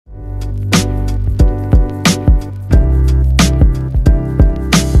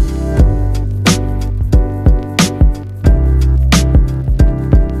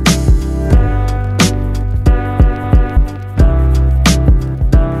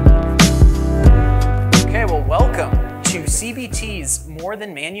CBT's More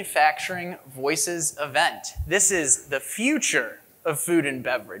Than Manufacturing Voices event. This is the future of food and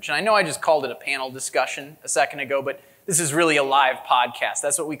beverage. And I know I just called it a panel discussion a second ago, but this is really a live podcast.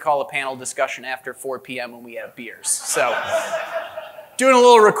 That's what we call a panel discussion after 4 p.m. when we have beers. So doing a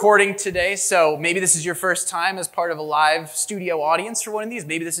little recording today, so maybe this is your first time as part of a live studio audience for one of these.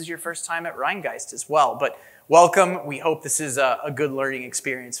 Maybe this is your first time at Rheingeist as well. But welcome. We hope this is a good learning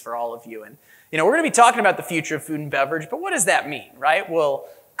experience for all of you. And we're going to be talking about the future of food and beverage, but what does that mean, right? We'll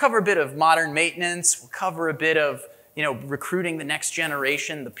cover a bit of modern maintenance. We'll cover a bit of, recruiting the next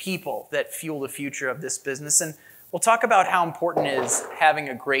generation, the people that fuel the future of this business. And we'll talk about how important it is having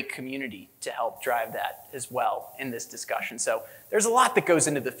a great community to help drive that as well in this discussion. So there's a lot that goes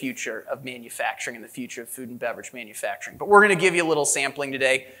into the future of manufacturing and the future of food and beverage manufacturing. But we're going to give you a little sampling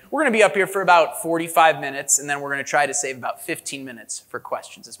today. We're going to be up here for about 45 minutes, and then we're going to try to save about 15 minutes for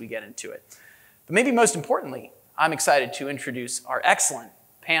questions as we get into it. But maybe most importantly, I'm excited to introduce our excellent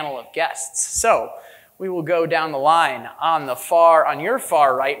panel of guests. So we will go down the line. On your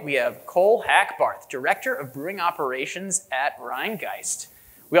far right, we have Cole Hackbarth, Director of Brewing Operations at Rheingeist.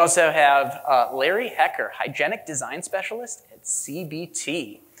 We also have Larry Hecker, Hygienic Design Specialist at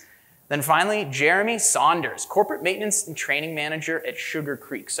CBT. Then finally, Jeremy Saunders, Corporate Maintenance and Training Manager at Sugar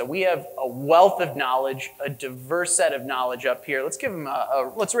Creek. So we have a wealth of knowledge, a diverse set of knowledge up here. Let's give them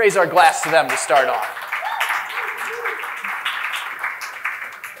let's raise our glass to them to start off.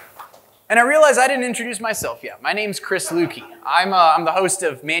 And I realize I didn't introduce myself yet. My name's Chris Lukey. I'm the host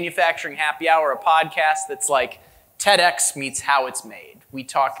of Manufacturing Happy Hour, a podcast that's like TEDx meets How It's Made. We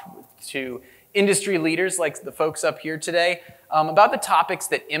talk to industry leaders like the folks up here today about the topics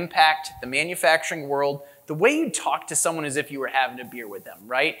that impact the manufacturing world, the way you talk to someone as if you were having a beer with them,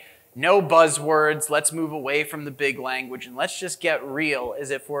 right? No buzzwords, let's move away from the big language, and let's just get real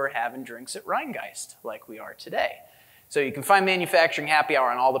as if we're having drinks at Rheingeist like we are today. So you can find Manufacturing Happy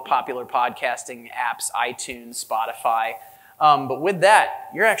Hour on all the popular podcasting apps, iTunes, Spotify. But with that,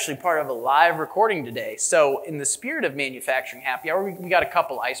 you're actually part of a live recording today. So in the spirit of Manufacturing Happy Hour, we got a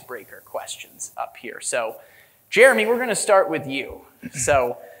couple icebreaker questions up here. So Jeremy, we're going to start with you.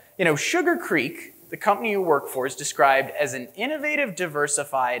 So, Sugar Creek, the company you work for, is described as an innovative,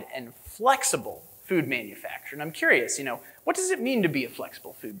 diversified, and flexible food manufacturer. And I'm curious, what does it mean to be a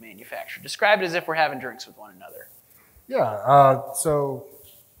flexible food manufacturer? Describe it as if we're having drinks with one another. Yeah, so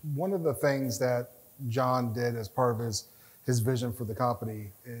one of the things that John did as part of his vision for the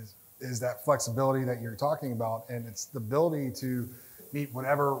company is that flexibility that you're talking about, and it's the ability to meet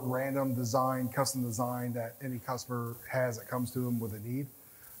whatever random design, custom design that any customer has that comes to him with a need,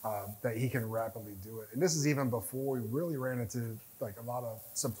 that he can rapidly do it. And this is even before we really ran into like a lot of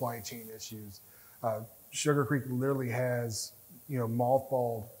supply chain issues. Sugar Creek literally has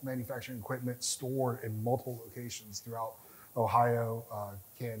mothballed manufacturing equipment stored in multiple locations throughout Ohio,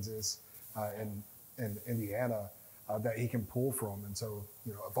 Kansas, and Indiana that he can pull from. And so,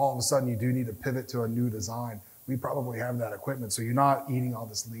 if all of a sudden you do need to pivot to a new design, we probably have that equipment. So you're not eating all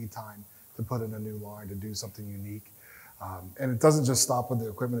this lead time to put in a new line, to do something unique. And it doesn't just stop with the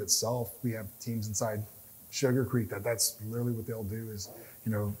equipment itself. We have teams inside Sugar Creek that's literally what they'll do is,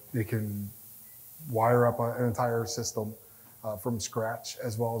 they can wire up an entire system from scratch,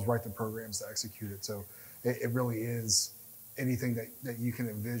 as well as write the programs to execute it. So it really is anything that you can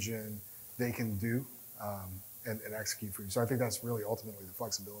envision they can do and execute for you. So I think that's really ultimately the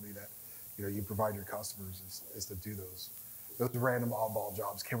flexibility that you provide your customers is to do those random oddball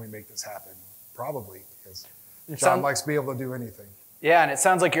jobs. Can we make this happen? Probably, because John likes to be able to do anything. Yeah, and it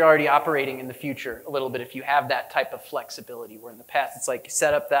sounds like you're already operating in the future a little bit if you have that type of flexibility, where in the past it's like you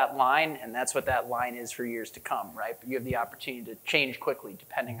set up that line and that's what that line is for years to come, right? But you have the opportunity to change quickly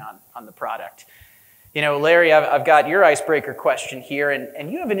depending on the product. Larry, I've got your icebreaker question here,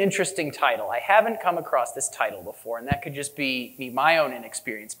 and you have an interesting title. I haven't come across this title before, and that could just be my own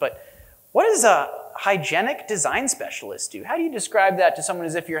inexperience, but what does a hygienic design specialist do? How do you describe that to someone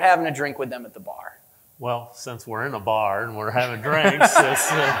as if you're having a drink with them at the bar? Well, since we're in a bar and we're having drinks, it's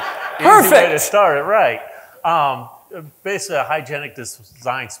an Perfect. easy way to start it, right? Basically, a hygienic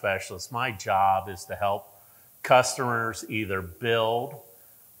design specialist, my job is to help customers either build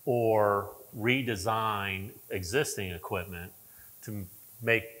or redesign existing equipment to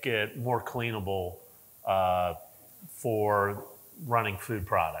make it more cleanable for running food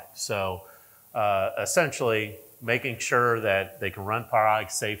products. So essentially, making sure that they can run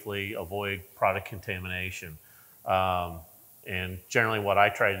products safely, avoid product contamination. And generally what I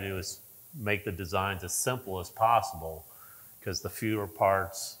try to do is make the designs as simple as possible, because the fewer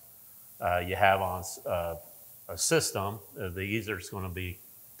parts you have on a system, the easier it's going to be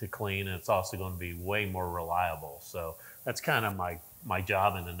to clean, and it's also going to be way more reliable. So that's kind of my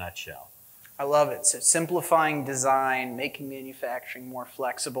job in a nutshell. I love it. So simplifying design, making manufacturing more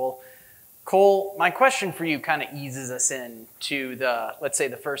flexible. Cole, my question for you kind of eases us in to the, let's say,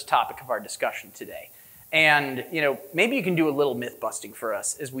 the first topic of our discussion today. And, maybe you can do a little myth busting for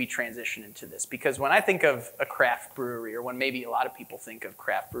us as we transition into this. Because when I think of a craft brewery, or when maybe a lot of people think of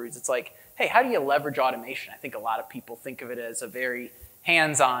craft breweries, it's like, hey, how do you leverage automation? I think a lot of people think of it as a very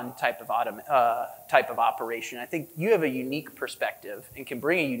hands-on type of operation. I think you have a unique perspective and can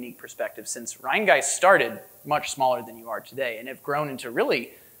bring a unique perspective, since Rhinegeist started much smaller than you are today and have grown into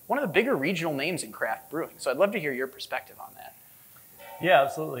really one of the bigger regional names in craft brewing. So I'd love to hear your perspective on that. Yeah,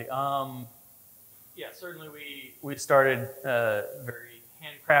 absolutely. Certainly we started very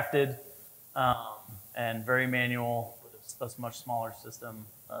handcrafted and very manual with a much smaller system.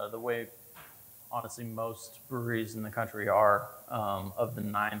 The way, honestly, most breweries in the country are. Of the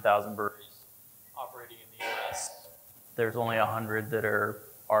 9,000 breweries operating in the U.S., there's only 100 that are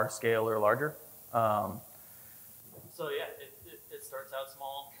our scale or larger. It starts out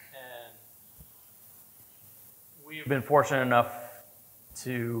small, and we've been fortunate enough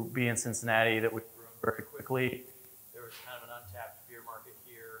to be in Cincinnati that we've grown very quickly. There was kind of an untapped beer market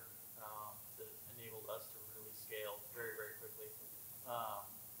here that enabled us to really scale very, very quickly.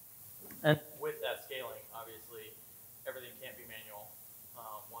 And with that scaling, obviously, everything can't be manual.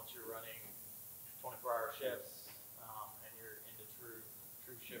 Once you're running 24-hour shifts and you're into true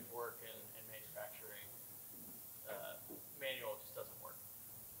shift work and manufacturing, manual just doesn't work.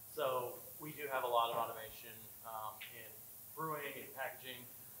 So we do have a lot of automation in brewing and packaging,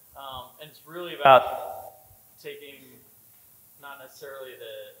 and it's really about taking not necessarily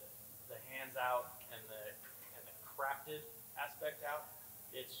the hands out and the crafted aspect out.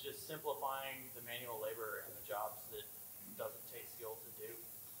 It's just simplifying the manual labor and the jobs that doesn't take skill to do,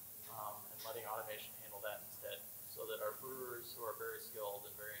 and letting automation handle that instead, so that our brewers, who are very skilled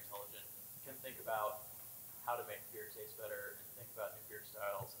and very intelligent, can think about how to make beer taste better, and think about new beer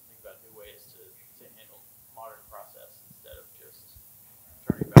styles, and think about new ways to handle modern process instead of just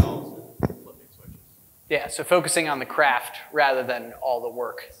turning valves and flipping switches. Yeah, so focusing on the craft rather than all the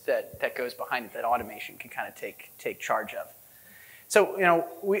work that goes behind it, that automation can kind of take charge of. So,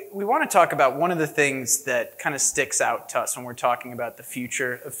 we want to talk about one of the things that kind of sticks out to us when we're talking about the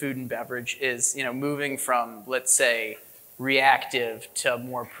future of food and beverage is, moving from, let's say, reactive to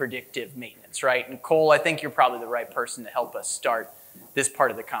more predictive maintenance, right? And Cole, I think you're probably the right person to help us start this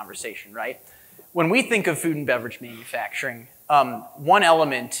part of the conversation, right? When we think of food and beverage manufacturing, one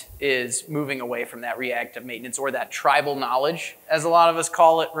element is moving away from that reactive maintenance, or that tribal knowledge, as a lot of us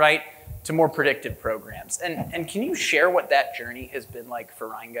call it, right, to more predictive programs. And can you share what that journey has been like for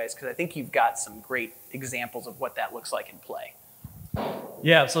Rhinegeist? Because I think you've got some great examples of what that looks like in play.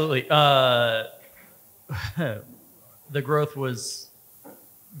 Yeah, absolutely. The growth was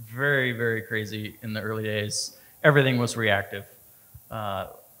very, very crazy in the early days. Everything was reactive.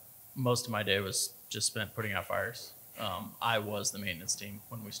 Most of my day was just spent putting out fires. I was the maintenance team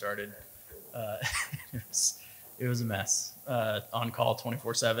when we started. It was a mess. On call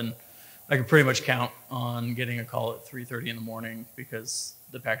 24/7. I could pretty much count on getting a call at 3:30 in the morning because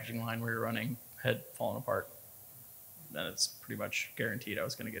the packaging line we were running had fallen apart. Then it's pretty much guaranteed I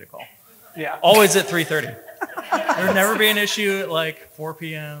was going to get a call. Yeah. Always at 3:30. There would never be an issue at like 4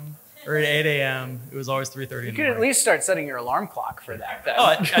 p.m. or at 8 a.m. It was always 3:30 in the morning. You could at least start setting your alarm clock for that. Then. Oh,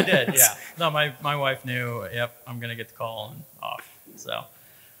 I did, yeah. No, my wife knew, yep, I'm going to get the call and off. So,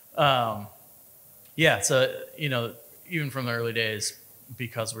 even from the early days,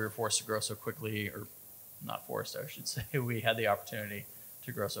 because we were forced to grow so quickly, or not forced, I should say, we had the opportunity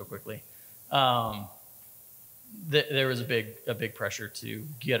to grow so quickly. There was a big pressure to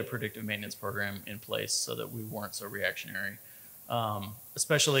get a predictive maintenance program in place so that we weren't so reactionary,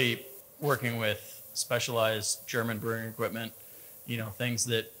 especially working with specialized German brewing equipment, things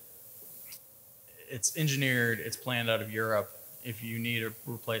that it's engineered, it's planned out of Europe. If you need a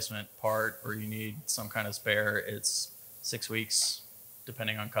replacement part or you need some kind of spare, it's 6 weeks,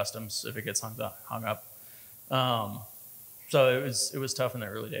 depending on customs, if it gets hung up. So it was tough in the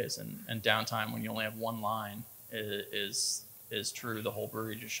early days, and downtime when you only have one line is true. The whole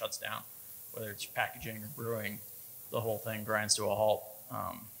brewery just shuts down, whether it's packaging or brewing, the whole thing grinds to a halt.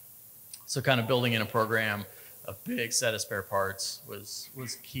 So kind of building in a program, a big set of spare parts was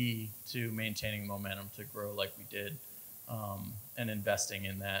key to maintaining momentum to grow like we did, and investing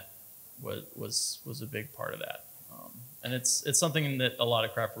in that was a big part of that. And it's something that a lot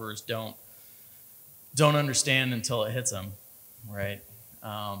of craft brewers don't understand until it hits them, right?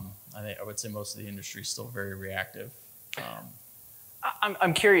 I would say most of the industry is still very reactive.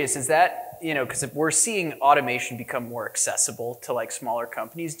 I'm curious, is that, because if we're seeing automation become more accessible to like smaller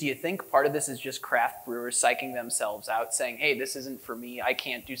companies, do you think part of this is just craft brewers psyching themselves out saying, hey, this isn't for me, I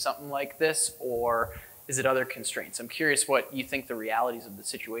can't do something like this? Or is it other constraints? I'm curious what you think the realities of the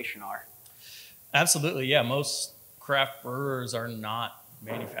situation are. Absolutely, yeah. Most craft brewers are not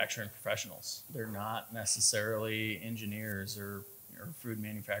manufacturing professionals. They're not necessarily engineers or food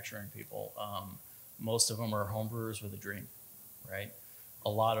manufacturing people. Most of them are home brewers with a dream, right? A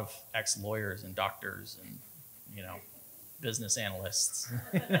lot of ex-lawyers and doctors and, business analysts.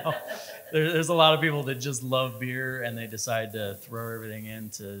 There's a lot of people that just love beer and they decide to throw everything in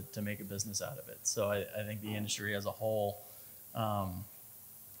to make a business out of it. So I think the industry as a whole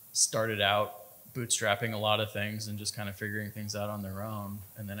started out bootstrapping a lot of things and just kind of figuring things out on their own.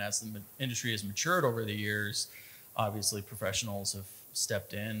 And then as the industry has matured over the years, obviously professionals have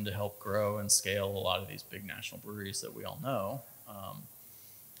stepped in to help grow and scale a lot of these big national breweries that we all know.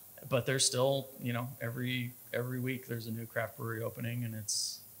 But there's still, every week there's a new craft brewery opening, and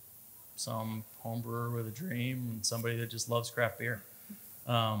it's some home brewer with a dream and somebody that just loves craft beer.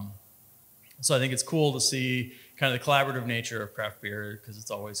 So I think it's cool to see kind of the collaborative nature of craft beer, because it's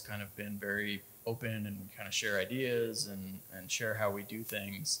always kind of been very open and we kind of share ideas and share how we do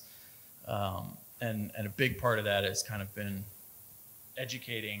things. And a big part of that has kind of been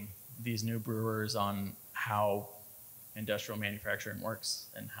educating these new brewers on how industrial manufacturing works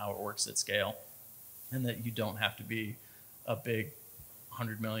and how it works at scale, and that you don't have to be a big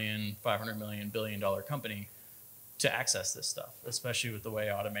 100 million, 500 million, $1 billion company to access this stuff, especially with the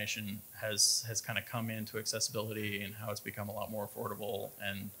way automation has kind of come into accessibility and how it's become a lot more affordable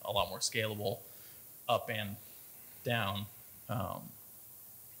and a lot more scalable up and down.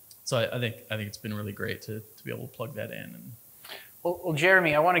 So I think it's been really great to be able to plug that in. And Well,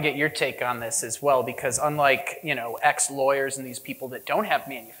 Jeremy, I want to get your take on this as well, because unlike, ex-lawyers and these people that don't have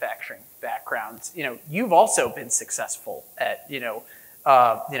manufacturing backgrounds, you've also been successful at,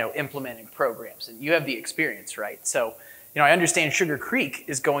 implementing programs, and you have the experience, right? So, I understand Sugar Creek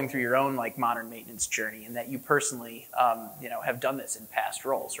is going through your own like modern maintenance journey, and that you personally, have done this in past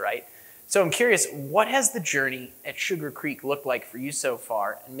roles, right? So I'm curious, what has the journey at Sugar Creek looked like for you so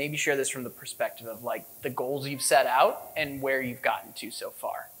far? And maybe share this from the perspective of like the goals you've set out and where you've gotten to so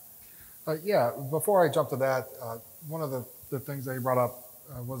far. Yeah, before I jump to that, one of the things that you brought up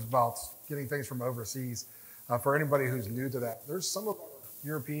was about getting things from overseas. For anybody who's new to that, there's some of our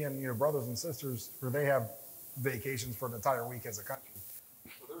European brothers and sisters where they have vacations for an entire week as a country.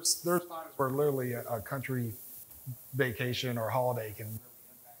 So there's times where literally a country vacation or holiday can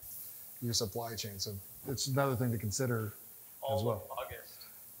your supply chain. So it's another thing to consider as well. August.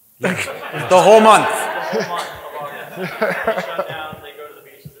 The whole month. The whole month of August. They shut down, they go to the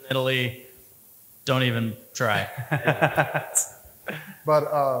beaches in Italy. Don't even try. But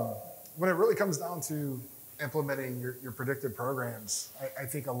when it really comes down to implementing your predictive programs, I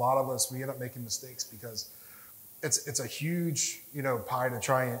think a lot of us, we end up making mistakes because it's a huge pie to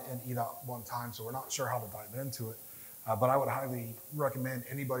try and eat up one time. So we're not sure how to dive into it. But I would highly recommend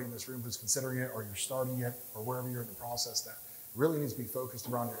anybody in this room who's considering it, or you're starting it, or wherever you're in the process, that really needs to be focused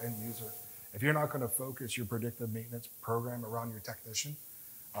around your end user. If you're not going to focus your predictive maintenance program around your technician,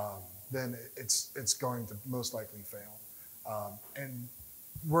 then it's going to most likely fail. And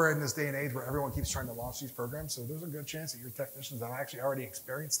we're in this day and age where everyone keeps trying to launch these programs, so there's a good chance that your technicians have actually already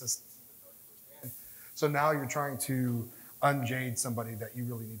experienced this. So now you're trying to unjade somebody that you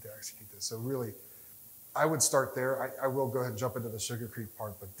really need to execute this. So really, I would start there. I will go ahead and jump into the Sugar Creek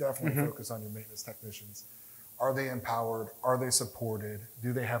part, but definitely focus on your maintenance technicians. Are they empowered? Are they supported?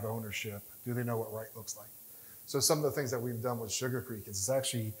 Do they have ownership? Do they know what right looks like? So some of the things that we've done with Sugar Creek is it's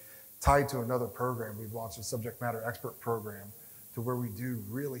actually tied to another program. We've launched a subject matter expert program to where we do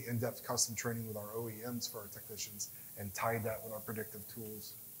really in-depth custom training with our OEMs for our technicians and tie that with our predictive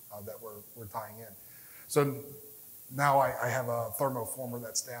tools that we're tying in. So now I have a thermoformer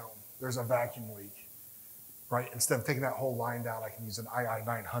that's down. There's a vacuum leak. Right? Instead of taking that whole line down, I can use an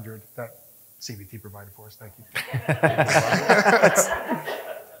II900 that CVT provided for us. Thank you.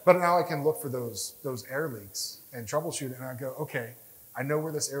 But now I can look for those air leaks and troubleshoot it. And I go, okay, I know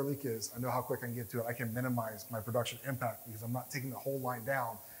where this air leak is. I know how quick I can get to it. I can minimize my production impact because I'm not taking the whole line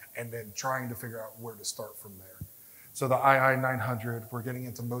down and then trying to figure out where to start from there. So the II900, we're getting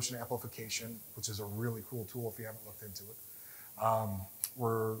into motion amplification, which is a really cool tool if you haven't looked into it.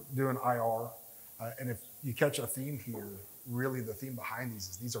 We're doing IR. And if you catch a theme here, really the theme behind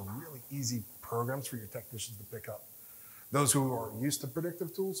these are really easy programs for your technicians to pick up. Those who are used to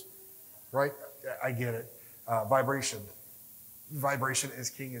predictive tools, right? I get it. Vibration. Vibration is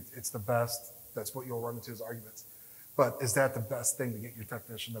king. It's the best. That's what you'll run into as arguments. But is that the best thing to get your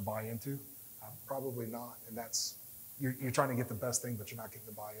technician to buy into? Probably not. And that's, you're trying to get the best thing, but you're not getting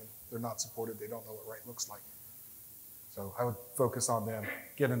the buy-in. They're not supported. They don't know what right looks like. So I would focus on them,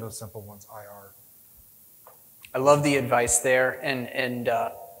 get into the simple ones, IR. I love the advice there. And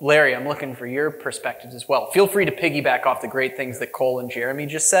Larry, I'm looking for your perspectives as well. Feel free to piggyback off the great things that Cole and Jeremy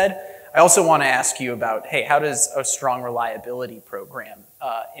just said. I also want to ask you about, hey, how does a strong reliability program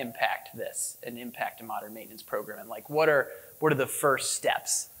impact this and impact a modern maintenance program? And like, what are the first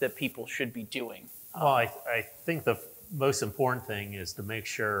steps that people should be doing? Well, I think the most important thing is to make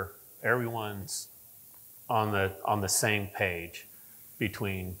sure everyone's on the same page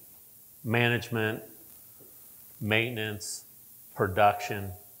between management, maintenance,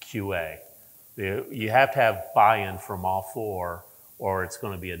 production, QA. You have to have buy-in from all four, or it's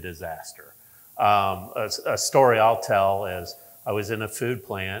going to be a disaster. A story I'll tell is I was in a food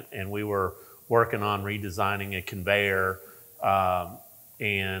plant and we were working on redesigning a conveyor,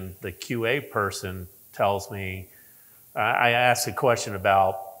 and the QA person tells me, I asked a question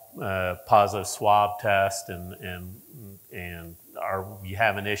about positive swab test and are you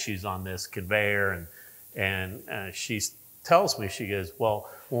having issues on this conveyor? And she tells me, she goes, well,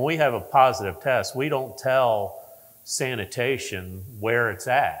 when we have a positive test, we don't tell sanitation where it's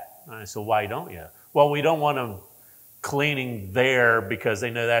at. And I said, why don't you? Well, we don't want them cleaning there because they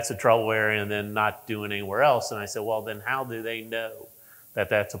know that's a trouble area and then not doing anywhere else. And I said, well, then how do they know that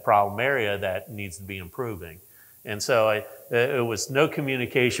that's a problem area that needs to be improving? And so it was no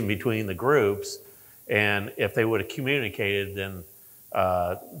communication between the groups. And if they would have communicated, then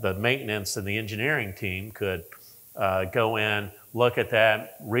the maintenance and the engineering team could go in, look at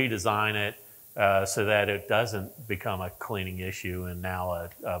that, redesign it so that it doesn't become a cleaning issue and now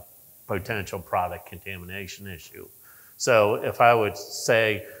a potential product contamination issue. So if I would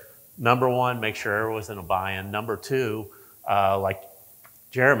say, number one, make sure everyone's in a buy-in. Number two, like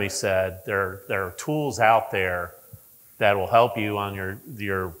Jeremy said, there are tools out there that will help you on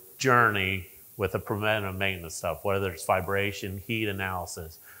your journey with the preventive maintenance stuff, whether it's vibration, heat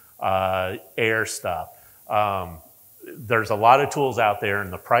analysis, air stuff. There's a lot of tools out there,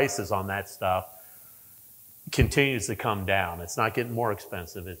 and the prices on that stuff continues to come down. It's not getting more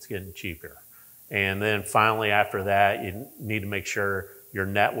expensive, it's getting cheaper. And then finally after that, you need to make sure your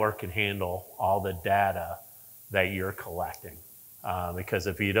network can handle all the data that you're collecting. Because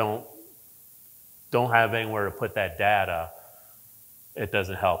if you don't have anywhere to put that data, it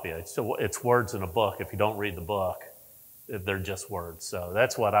doesn't help you. It's words in a book. If you don't read the book, they're just words. So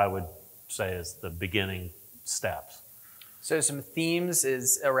that's what I would say is the beginning steps. So some themes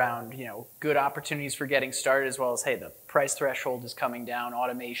is around, good opportunities for getting started, as well as, hey, the price threshold is coming down,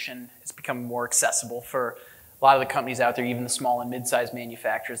 automation is becoming more accessible for a lot of the companies out there, even the small and mid-sized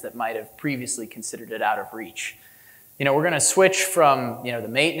manufacturers that might have previously considered it out of reach. We're going to switch from, the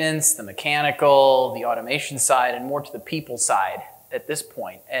maintenance, the mechanical, the automation side, and more to the people side at this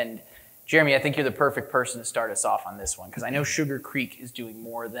point. And Jeremy, I think you're the perfect person to start us off on this one, because I know Sugar Creek is doing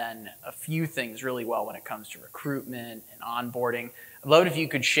more than a few things really well when it comes to recruitment and onboarding. I'd love it if you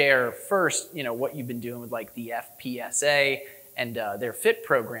could share first, what you've been doing with like the FPSA and their FIT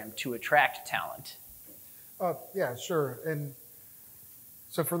program to attract talent. Yeah, sure. And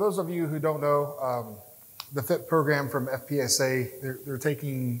so for those of you who don't know, the FIT program from FPSA, they're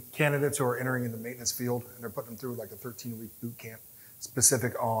taking candidates who are entering in the maintenance field, and they're putting them through like a 13-week boot camp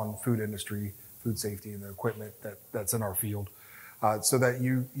specific on food industry, food safety, and the equipment that's in our field, so that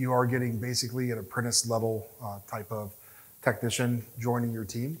you are getting basically an apprentice level type of technician joining your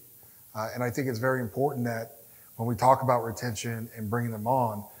team. And I think it's very important that when we talk about retention and bringing them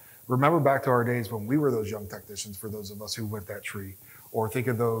on, remember back to our days when we were those young technicians, for those of us who went that tree, or think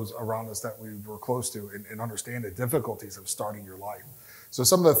of those around us that we were close to, and understand the difficulties of starting your life. So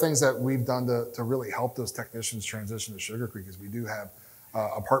some of the things that we've done to really help those technicians transition to Sugar Creek is we do have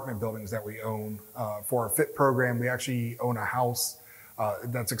apartment buildings that we own. For our FIT program, we actually own a house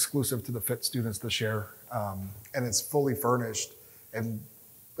that's exclusive to the FIT students to share, and it's fully furnished. And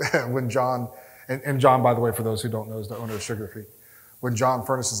when John, and John, by the way, for those who don't know, is the owner of Sugar Creek. When John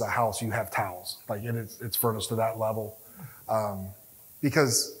furnishes a house, you have towels, and it's furnished to that level.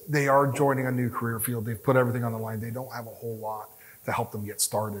 Because they are joining a new career field. They've put everything on the line. They don't have a whole lot to help them get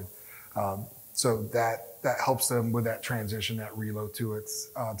started. So that helps them with that transition, that reload to it.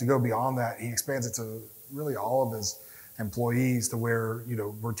 To go beyond that, he expands it to really all of his employees, to where,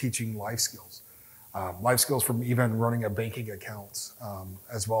 we're teaching life skills. Life skills from even running a banking account,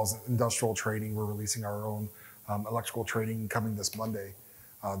 as well as industrial training. We're releasing our own electrical training coming this Monday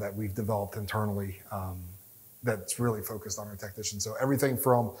that we've developed internally. That's really focused on our technicians. So everything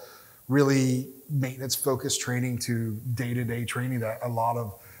from really maintenance-focused training to day-to-day training that a lot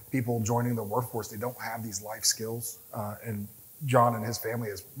of people joining the workforce, they don't have these life skills. And John and his family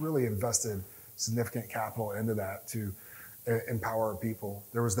has really invested significant capital into that to empower our people.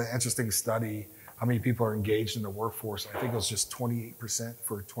 There was the interesting study, how many people are engaged in the workforce. I think it was just 28%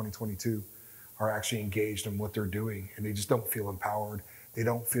 for 2022 are actually engaged in what they're doing, and they just don't feel empowered. They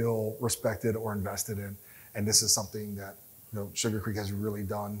don't feel respected or invested in. And this is something that Sugar Creek has really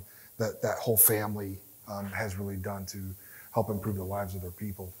done, that whole family has really done to help improve the lives of their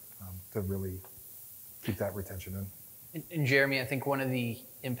people, to really keep that retention in. And Jeremy, I think one of the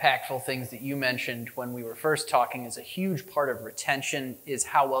impactful things that you mentioned when we were first talking is a huge part of retention is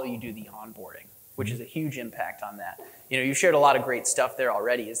how well you do the onboarding, which is a huge impact on that. You shared a lot of great stuff there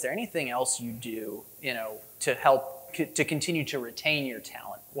already. Is there anything else you do, to help to continue to retain your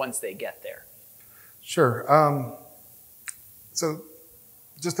talent once they get there? Sure. So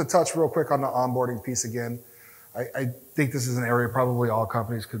just to touch real quick on the onboarding piece again, I think this is an area probably all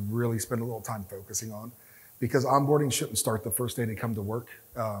companies could really spend a little time focusing on, because onboarding shouldn't start the first day they come to work.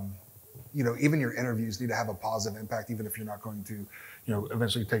 Even your interviews need to have a positive impact, even if you're not going to,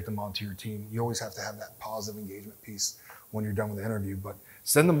 eventually take them onto your team. You always have to have that positive engagement piece when you're done with the interview, but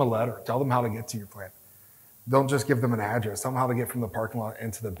send them a letter, tell them how to get to your plant. Don't just give them an address, tell them how to get from the parking lot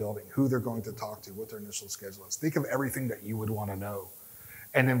into the building, who they're going to talk to, what their initial schedule is. Think of everything that you would want to know.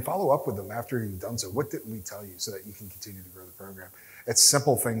 And then follow up with them after you've done so. What didn't we tell you, so that you can continue to grow the program? It's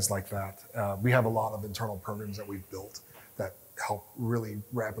simple things like that. We have a lot of internal programs that we've built that help really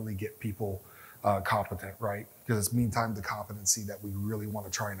rapidly get people competent, right? Because it's meantime to competency that we really want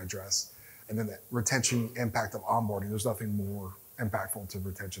to try and address. And then the retention impact of onboarding, there's nothing more impactful to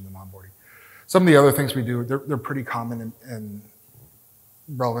retention than onboarding. Some of the other things we do, they're pretty common and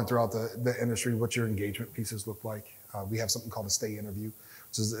relevant throughout the industry. What your engagement pieces look like. We have something called a stay interview,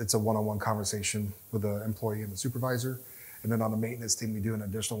 which is it's a one-on-one conversation with the employee and the supervisor. And then on the maintenance team, we do an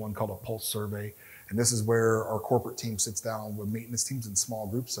additional one called a pulse survey. And this is where our corporate team sits down with maintenance teams in small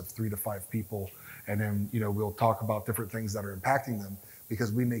groups of 3 to 5 people. And then, we'll talk about different things that are impacting them,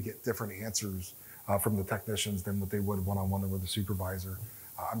 because we may get different answers from the technicians than what they would one-on-one with the supervisor.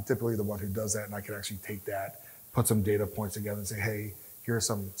 I'm typically the one who does that, and I can actually take that, put some data points together and say, hey, here are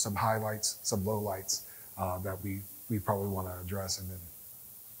some highlights, some lowlights that we probably want to address, and then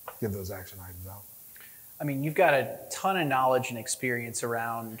give those action items out. I mean, you've got a ton of knowledge and experience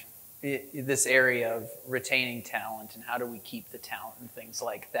around this area of retaining talent and how do we keep the talent and things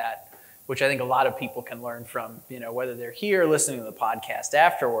like that, which I think a lot of people can learn from, whether they're here listening to the podcast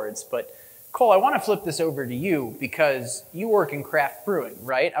afterwards. But Cole, I want to flip this over to you, because you work in craft brewing,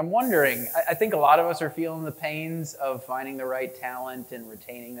 right? I'm wondering, I think a lot of us are feeling the pains of finding the right talent and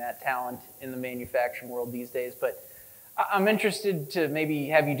retaining that talent in the manufacturing world these days, but I'm interested to maybe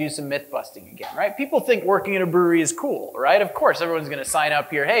have you do some myth busting again, right? People think working in a brewery is cool, right? Of course, everyone's going to sign up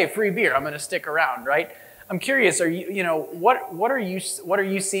here. Hey, free beer, I'm going to stick around, right? I'm curious, what are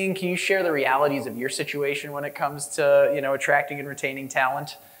you seeing? Can you share the realities of your situation when it comes to, attracting and retaining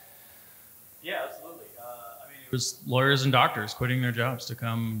talent? Yeah, absolutely. It was lawyers and doctors quitting their jobs to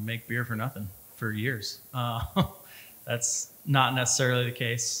come make beer for nothing for years. That's not necessarily the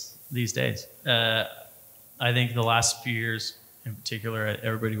case these days. I think the last few years in particular,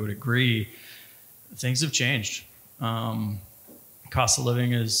 everybody would agree, things have changed. Cost of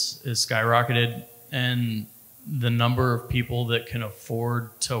living is skyrocketed, and the number of people that can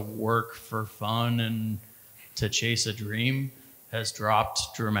afford to work for fun and to chase a dream has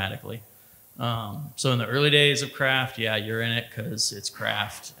dropped dramatically. So in the early days of craft, yeah, you're in it because it's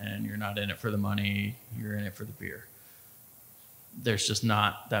craft and you're not in it for the money, you're in it for the beer. There's just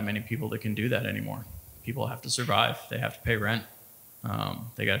not that many people that can do that anymore. People have to survive. They have to pay rent.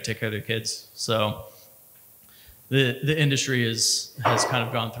 They got to take care of their kids. So the industry has kind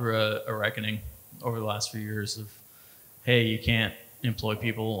of gone through a reckoning over the last few years of, hey, you can't employ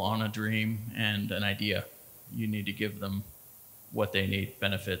people on a dream and an idea. You need to give them what they need: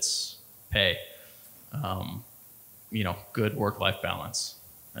 benefits, pay, good work-life balance.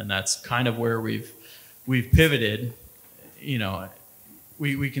 And that's kind of where we've pivoted.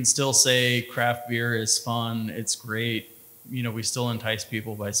 We can still say craft beer is fun, it's great. We still entice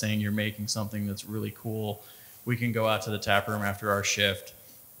people by saying you're making something that's really cool. We can go out to the tap room after our shift,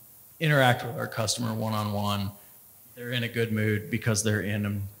 interact with our customer one-on-one. They're in a good mood because they're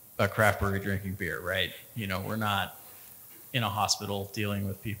in a craft brewery drinking beer, right? We're not in a hospital dealing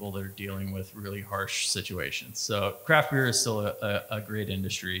with people that are dealing with really harsh situations. So craft beer is still a great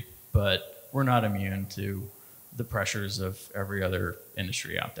industry, but we're not immune to the pressures of every other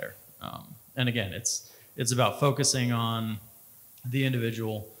industry out there. And again, it's about focusing on the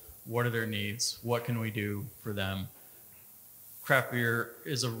individual, what are their needs? What can we do for them? Craft beer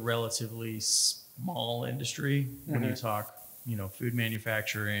is a relatively small industry when you talk, food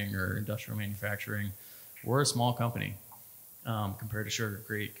manufacturing or industrial manufacturing. We're a small company compared to Sugar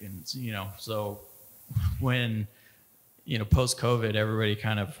Creek, and so when post-COVID, everybody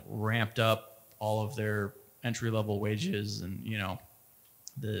kind of ramped up all of their entry-level wages, and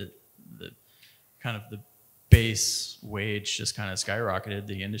the kind of the base wage just kind of skyrocketed.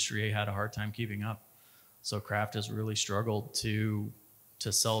 The industry had a hard time keeping up. So craft has really struggled to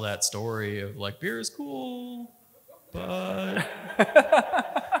sell that story of like, beer is cool, but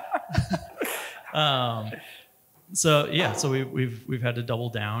so we've had to double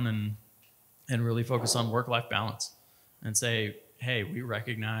down and really focus on work-life balance and say, hey, we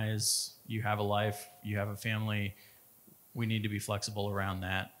recognize you have a life, you have a family, we need to be flexible around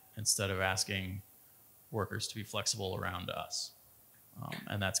that instead of asking workers to be flexible around us.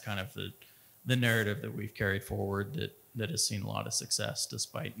 And that's kind of the narrative that we've carried forward that has seen a lot of success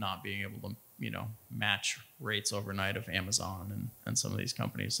despite not being able to, match rates overnight of Amazon and some of these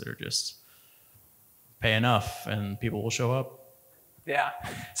companies that are just pay enough and people will show up. Yeah.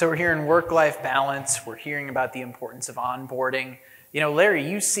 So we're hearing work-life balance. We're hearing about the importance of onboarding. Larry,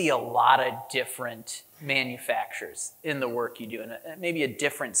 you see a lot of different manufacturers in the work you do, and maybe a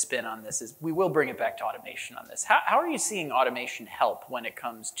different spin on this is we will bring it back to automation on this. How are you seeing automation help when it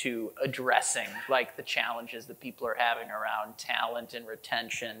comes to addressing like the challenges that people are having around talent and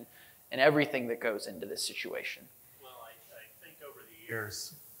retention and everything that goes into this situation? Well, I think over the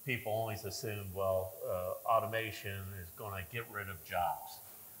years, people always assumed, automation is going to get rid of jobs.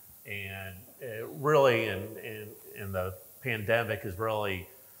 And it really, in the pandemic, has really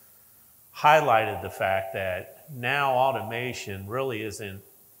highlighted the fact that now automation really isn't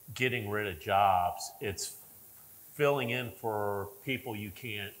getting rid of jobs. It's filling in for people you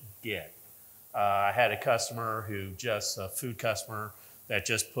can't get. I had a customer a food customer, that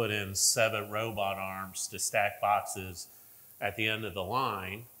just put in 7 robot arms to stack boxes at the end of the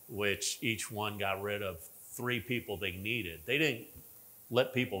line, which each one got rid of 3 people they needed. They didn't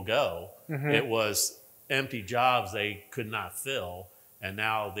let people go. It was empty jobs they could not fill, and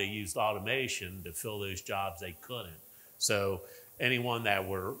now they used automation to fill those jobs they couldn't. So anyone that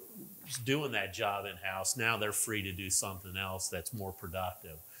were doing that job in-house, now they're free to do something else that's more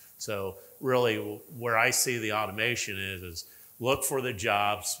productive. So really where I see the automation is look for the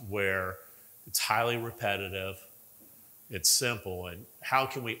jobs where it's highly repetitive, it's simple, and how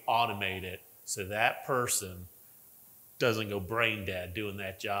can we automate it so that person doesn't go brain dead doing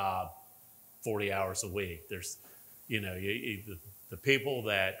that job 40 hours a week. There's, the people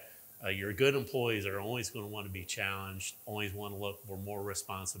that your good employees are always going to want to be challenged, always want to look for more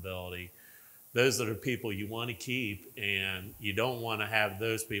responsibility. Those are the people you want to keep, and you don't want to have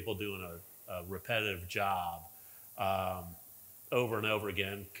those people doing a repetitive job over and over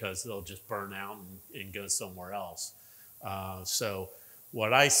again, because they'll just burn out and go somewhere else. So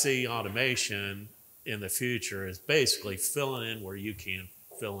what I see automation in the future is basically filling in where you can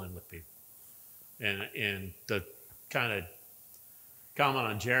fill in with people. And the kind of comment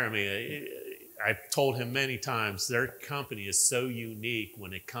on Jeremy, I've told him many times, their company is so unique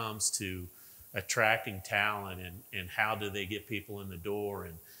when it comes to attracting talent and how do they get people in the door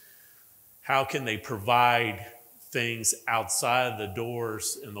and how can they provide things outside the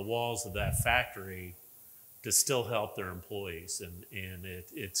doors and the walls of that factory to still help their employees. And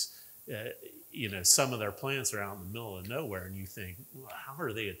it's some of their plants are out in the middle of nowhere, and you think, well, how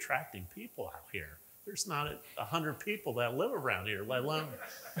are they attracting people out here? There's not 100 people that live around here, let alone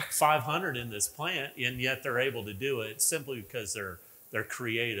 500 in this plant, and yet they're able to do it simply because they're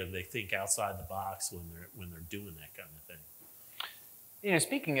creative. They think outside the box when they're doing that kind of thing.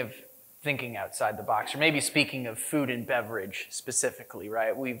 Speaking of thinking outside the box, or maybe speaking of food and beverage specifically,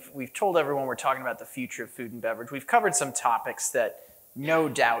 right? We've told everyone we're talking about the future of food and beverage. We've covered some topics that no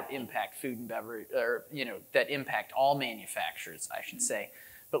doubt impact food and beverage, or that impact all manufacturers, I should say.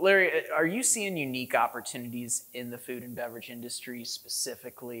 But Larry, are you seeing unique opportunities in the food and beverage industry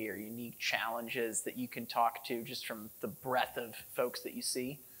specifically, or unique challenges that you can talk to just from the breadth of folks that you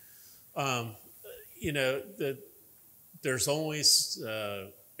see? There's always,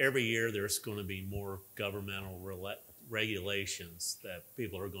 every year there's going to be more governmental regulations that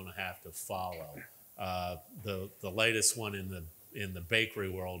people are going to have to follow. The latest one in the bakery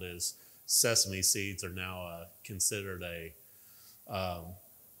world is sesame seeds are now considered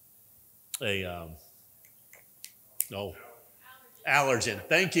allergen.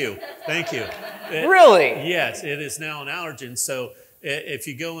 Thank you. Really? Yes, it is now an allergen. So if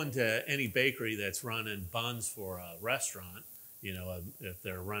you go into any bakery that's running buns for a restaurant, if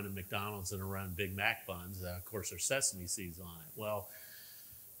they're running McDonald's and they're running Big Mac buns, of course there's sesame seeds on it. Well,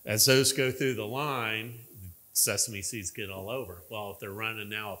 as those go through the line, sesame seeds get all over. Well, if they're running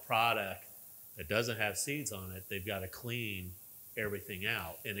now a product that doesn't have seeds on it, they've got to clean everything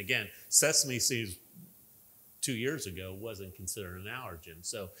out. And again, sesame seeds 2 years ago wasn't considered an allergen.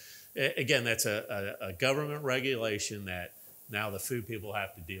 So again, that's a government regulation that now the food people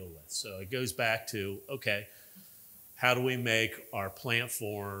have to deal with. So it goes back to, okay, how do we make our plant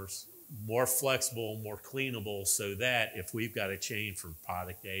forms more flexible, more cleanable, so that if we've got to change from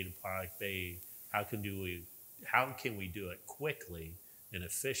product A to product B, how can we do it quickly and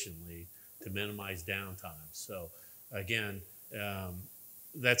efficiently to minimize downtime? So again,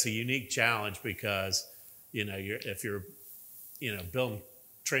 that's a unique challenge because if you're building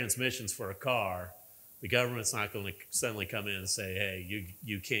transmissions for a car, the government's not going to suddenly come in and say, hey,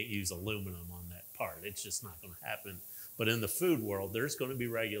 you can't use aluminum on that part. It's just not going to happen. But in the food world, there's going to be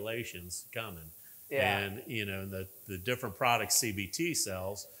regulations coming. Yeah. And the different products CBT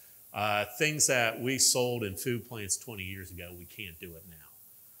sells, things that we sold in food plants 20 years ago, we can't do it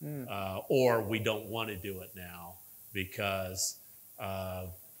now. Or we don't want to do it now because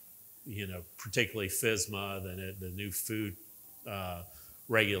particularly FSMA, the new food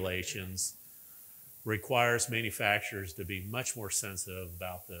regulations, requires manufacturers to be much more sensitive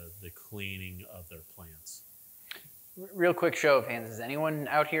about the cleaning of their plants. Real quick show of hands. Does anyone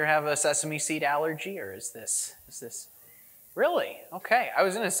out here have a sesame seed allergy, or is this really? Okay. I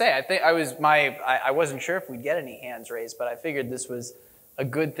was going to say, I wasn't sure if we'd get any hands raised, but I figured this was a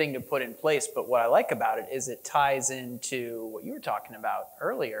good thing to put in place. But what I like about it is it ties into what you were talking about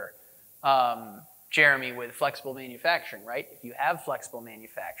earlier, Jeremy, with flexible manufacturing, right? If you have flexible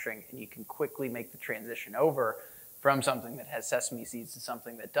manufacturing and you can quickly make the transition over from something that has sesame seeds to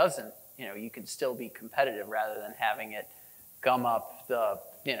something that doesn't, you can still be competitive rather than having it gum up the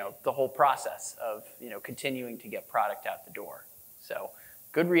whole process of, continuing to get product out the door. So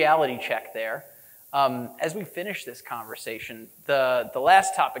good reality check there. As we finish this conversation, the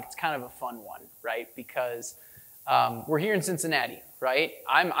last topic, it's kind of a fun one, right? Because we're here in Cincinnati, right?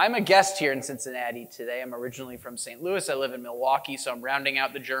 I'm a guest here in Cincinnati today. I'm originally from St. Louis. I live in Milwaukee, so I'm rounding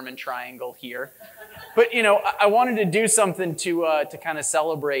out the German triangle here. But, I wanted to do something to kind of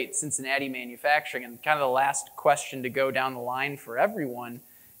celebrate Cincinnati manufacturing. And kind of the last question to go down the line for everyone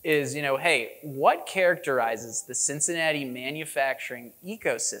is, hey, what characterizes the Cincinnati manufacturing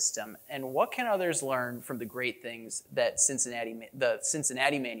ecosystem, and what can others learn from the great things that the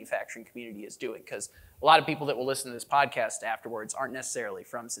Cincinnati manufacturing community is doing? Because a lot of people that will listen to this podcast afterwards aren't necessarily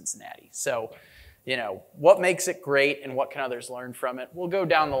from Cincinnati. So, what makes it great and what can others learn from it? We'll go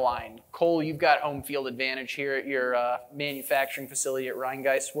down the line. Cole, you've got home field advantage here at your manufacturing facility at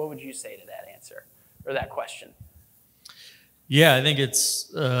Rheingeist. What would you say to that answer or that question? Yeah, I think it's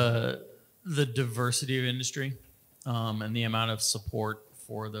the diversity of industry and the amount of support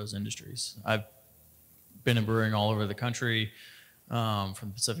for those industries. I've been in brewing all over the country, from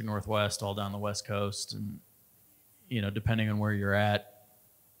the Pacific Northwest all down the West Coast, and depending on where you're at,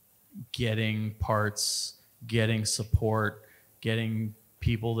 getting parts, getting support, getting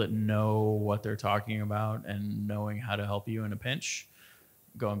people that know what they're talking about and knowing how to help you in a pinch.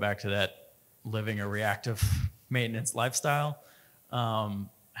 Going back to that living a reactive maintenance lifestyle,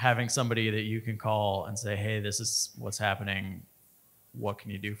 having somebody that you can call and say, hey, this is what's happening. What can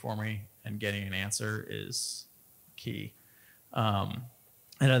you do for me? And getting an answer is key. And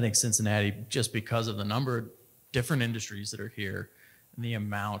I think Cincinnati, just because of the number of different industries that are here and the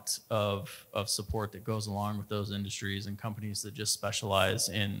amount of support that goes along with those industries and companies that just specialize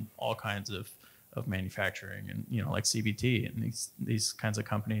in all kinds of manufacturing and, like CBT and these kinds of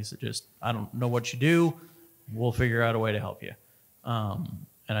companies that just, I don't know what you do, we'll figure out a way to help you.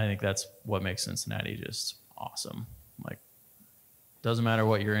 And I think that's what makes Cincinnati just awesome. Like, doesn't matter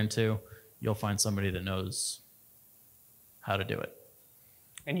what you're into, you'll find somebody that knows how to do it.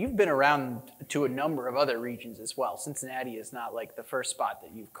 And you've been around to a number of other regions as well. Cincinnati is not like the first spot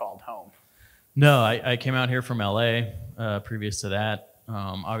that you've called home. No, I came out here from LA previous to that.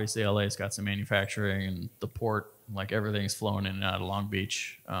 Obviously, LA's got some manufacturing and the port, like everything's flowing in and out of Long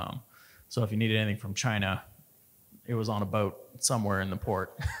Beach. So if you needed anything from China, it was on a boat somewhere in the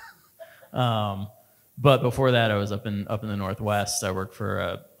port. But before that, I was up in the Northwest. I worked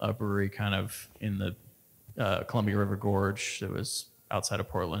for a brewery kind of in the Columbia River Gorge that was outside of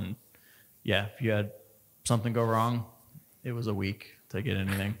Portland. Yeah, if you had something go wrong, it was a week to get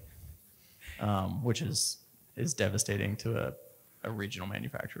anything, which is devastating to a regional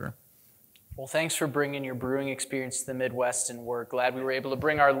manufacturer. Well, thanks for bringing your brewing experience to the Midwest, and we're glad we were able to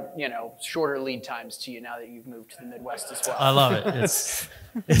bring our, shorter lead times to you now that you've moved to the Midwest as well. I love it.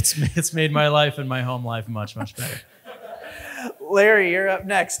 It's made my life and my home life much, much better. Larry, you're up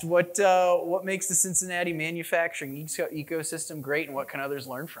next. What makes the Cincinnati manufacturing ecosystem great, and what can others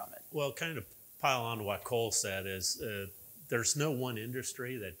learn from it? Well, kind of pile on to what Cole said is there's no one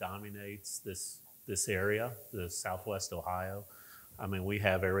industry that dominates this area, the Southwest Ohio. I mean, we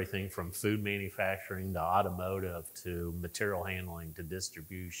have everything from food manufacturing to automotive to material handling to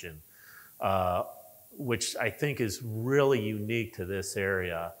distribution, which I think is really unique to this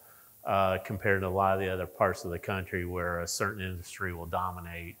area compared to a lot of the other parts of the country where a certain industry will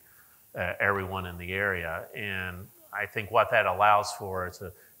dominate everyone in the area. And I think what that allows for is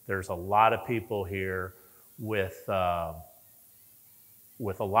there's a lot of people here with a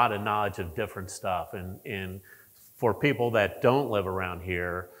lot of knowledge of different stuff. And for people that don't live around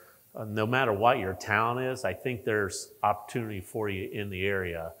here, no matter what your town is, I think there's opportunity for you in the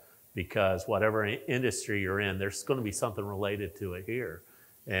area because whatever industry you're in, there's going to be something related to it here.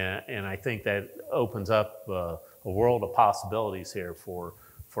 And I think that opens up a world of possibilities here for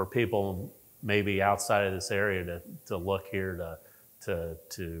people maybe outside of this area to look here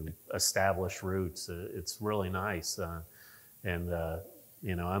to establish roots. It's really nice.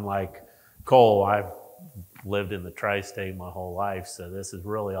 Unlike Cole, I've lived in the tri-state my whole life, so this is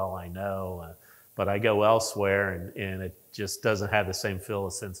really all I know. But I go elsewhere, and it just doesn't have the same feel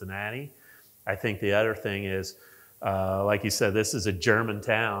as Cincinnati. I think the other thing is, like you said, this is a German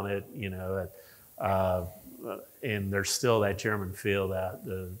town. And there's still that German feel.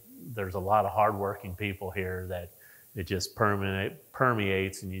 There's a lot of hardworking people here that it just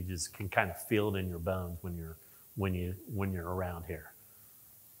permeates, and you just can kind of feel it in your bones when you're around here.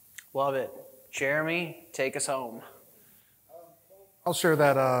 Love it. Jeremy, take us home. I'll share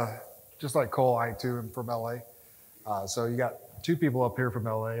that, just like Cole, I too am from LA. So you got two people up here from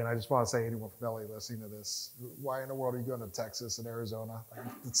LA, and I just want to say anyone from LA listening to this, why in the world are you going to Texas and Arizona?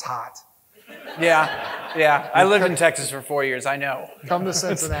 It's hot. Yeah. I lived in Texas for 4 years. I know. Come to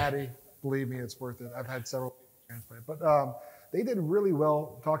Cincinnati. Believe me, it's worth it. I've had several transplants. But they did really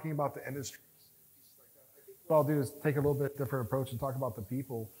well talking about the industry. What I'll do is take a little bit different approach and talk about the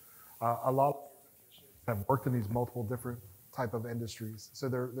people. A lot of have worked in these multiple different type of industries. So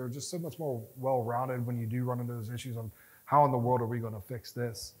they're just so much more well-rounded when you do run into those issues on how in the world are we going to fix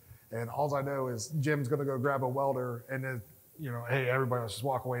this? And all I know is Jim's going to go grab a welder and then, hey, everybody let's just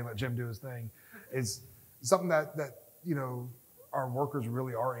walk away and let Jim do his thing. Is something that our workers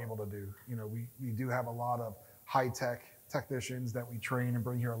really are able to do. We do have a lot of high-tech technicians that we train and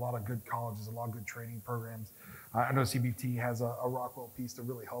bring here, a lot of good colleges, a lot of good training programs. I know CBT has a Rockwell piece to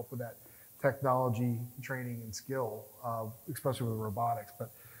really help with that technology training and skill, especially with robotics.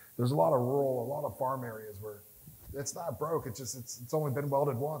 But there's a lot of rural, a lot of farm areas where it's not broke. It's only been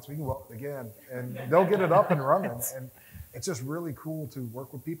welded once. We can weld it again, and they'll get it up and running. And it's just really cool to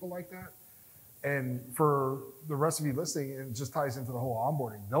work with people like that. And for the rest of you listening, it just ties into the whole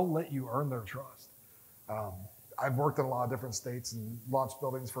onboarding. They'll let you earn their trust. I've worked in a lot of different states and launched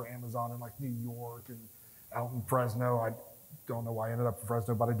buildings for Amazon in like New York and out in Fresno. I don't know why I ended up in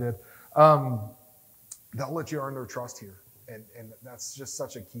Fresno, but I did. They'll let you earn their trust here. And that's just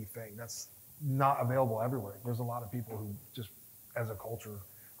such a key thing. That's not available everywhere. There's a lot of people who just, as a culture,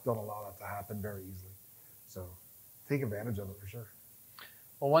 don't allow that to happen very easily. So take advantage of it for sure.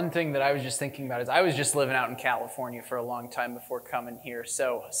 Well, one thing that I was just thinking about is I was just living out in California for a long time before coming here.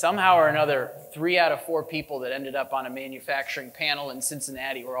 So somehow or another, 3 out of 4 people that ended up on a manufacturing panel in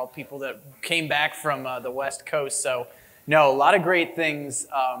Cincinnati were all people that came back from the West Coast. So no, a lot of great things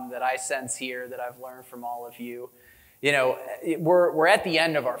that I sense here that I've learned from all of you. We're at the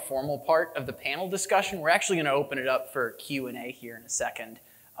end of our formal part of the panel discussion. We're actually going to open it up for Q&A here in a second.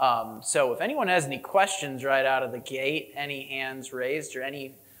 So if anyone has any questions right out of the gate, any hands raised or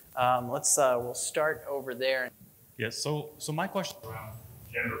any, we'll start over there. Yes, so my question is around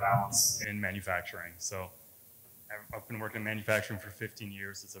gender balance in manufacturing. So I've been working in manufacturing for 15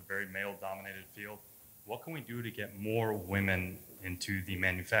 years. It's a very male-dominated field. What can we do to get more women into the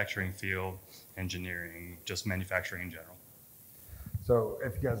manufacturing field, engineering, just manufacturing in general? So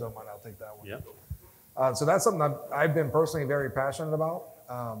if you guys don't mind, I'll take that one. Yeah. So that's something I've been personally very passionate about.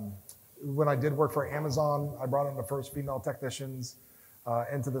 When I did work for Amazon, I brought in the first female technicians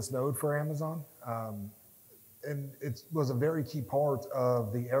into this node for Amazon. And it was a very key part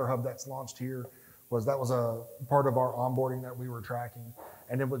of the Air Hub that's launched here. That was a part of our onboarding that we were tracking.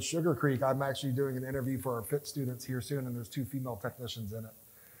 And then with Sugar Creek, I'm actually doing an interview for our FIT students here soon, and there's 2 female technicians in it.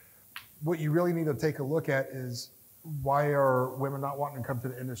 What you really need to take a look at is, when you do run into those issues, how in the world are we going to fix this? And it's something that I've been personally very passionate about. When I did work for Amazon, I brought in the first female technicians into this node for Amazon. And it was a very key part of the Air Hub that's launched here. Was that was a part of our onboarding that we were tracking. And then with Sugar Creek, I'm actually doing an interview for our FIT students here soon, and there's 2 female technicians in it. why are women not wanting to come to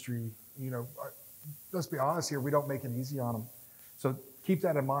the industry? Let's be honest here, we don't make it easy on them. So keep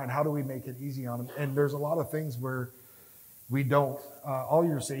that in mind. How do we make it easy on them? And there's a lot of things where we don't. All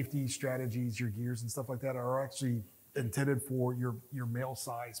your safety strategies, your gears and stuff like that are actually intended for your male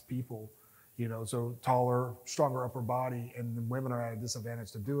size people, so taller, stronger upper body, and the women are at a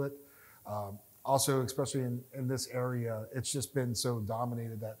disadvantage to do it. Also, especially in this area, it's just been so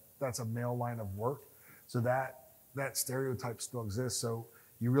dominated that that's a male line of work. So that stereotype still exists. So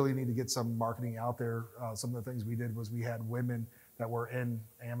you really need to get some marketing out there. Some of the things we did was we had women that were in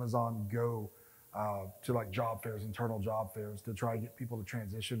Amazon Go to like job fairs, internal job fairs, to try to get people to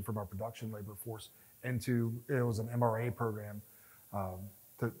transition from our production labor force into, it was an MRA program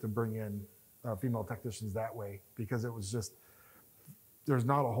to bring in female technicians that way, because it was just, there's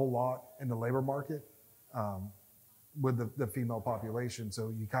not a whole lot in the labor market with the female population.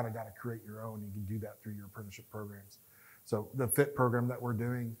 So you kind of got to create your own. You can do that through your apprenticeship programs. So the FIT program that we're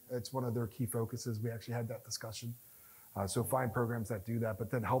doing, it's one of their key focuses. We actually had that discussion. So find programs that do that,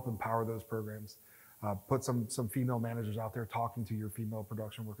 but then help empower those programs. Put some female managers out there talking to your female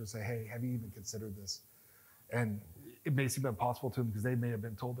production workers, say, hey, have you even considered this? And it may seem impossible to them because they may have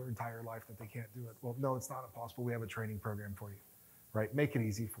been told their entire life that they can't do it. Well, no, it's not impossible. We have a training program for you, right? Make it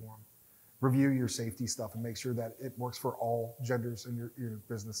easy for them. Review your safety stuff and make sure that it works for all genders in your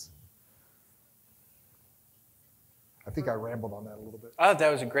business. I think I rambled on that a little bit. Oh,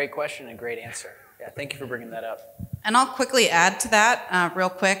 that was a great question and a great answer. Yeah, thank you for bringing that up. And I'll quickly add to that real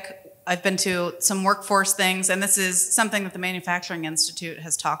quick. I've been to some workforce things, and this is something that the Manufacturing Institute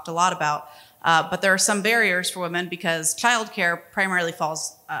has talked a lot about. But there are some barriers for women because childcare primarily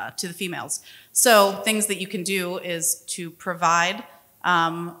falls to the females. So things that you can do is to provide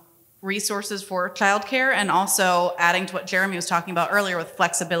resources for childcare, and also adding to what Jeremy was talking about earlier with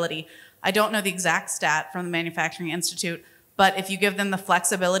flexibility. I don't know the exact stat from the Manufacturing Institute, but if you give them the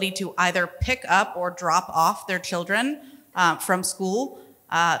flexibility to either pick up or drop off their children from school,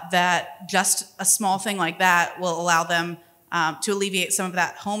 that just a small thing like that will allow them to alleviate some of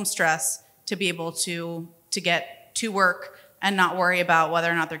that home stress, to be able to get to work and not worry about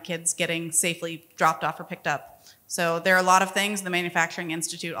whether or not their kid's getting safely dropped off or picked up. So there are a lot of things. The Manufacturing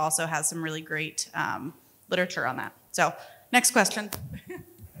Institute also has some really great literature on that. So next question.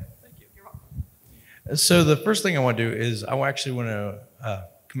 So the first thing I want to do is I actually want to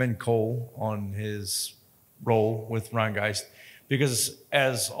commend Cole on his role with Ryan Geist, because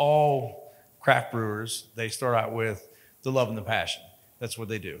as all craft brewers, they start out with the love and the passion. That's what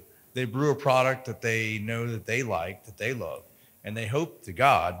they do. They brew a product that they know that they like, that they love, and they hope to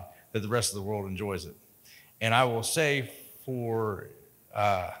God that the rest of the world enjoys it. And I will say for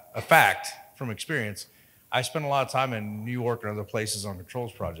a fact from experience, I spent a lot of time in New York and other places on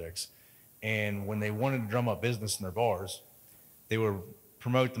controls projects. And when they wanted to drum up business in their bars, they would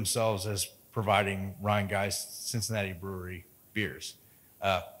promote themselves as providing Ryan Geist Cincinnati Brewery beers.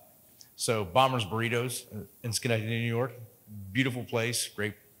 So Bomber's Burritos in Schenectady, New York, beautiful place,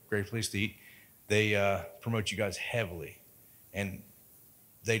 great place to eat. They promote you guys heavily, and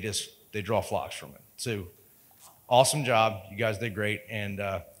they draw flocks from it. So awesome job. You guys did great, and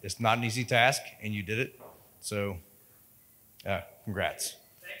it's not an easy task, and you did it. So congrats.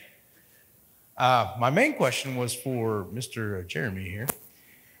 My main question was for Mr. Jeremy here.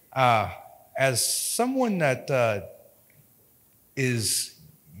 As someone that is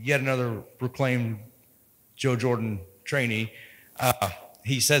yet another proclaimed Joe Jordan trainee,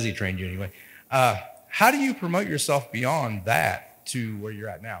 he says he trained you anyway. How do you promote yourself beyond that to where you're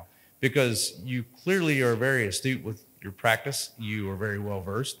at now? Because you clearly are very astute with your practice. You are very well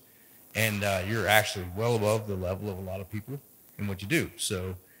versed, and you're actually well above the level of a lot of people in what you do.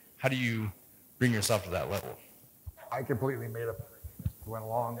 So how do you bring yourself to that level? I completely made up everything as we went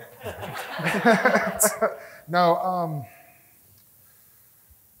along. No,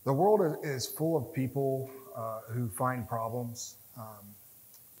 the world is full of people who find problems,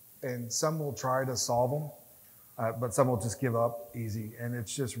 and some will try to solve them, but some will just give up easy. And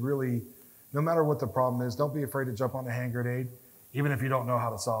it's just really, no matter what the problem is, don't be afraid to jump on the hand grenade, even if you don't know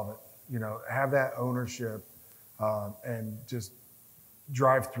how to solve it. Have that ownership and just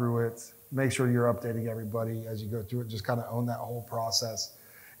drive through it. Make sure you're updating everybody as you go through it. Just kind of own that whole process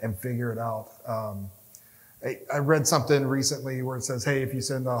and figure it out. I read something recently where it says, hey, if you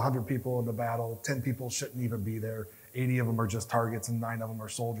send 100 people into battle, 10 people shouldn't even be there. 80 of them are just targets, and 9 of them are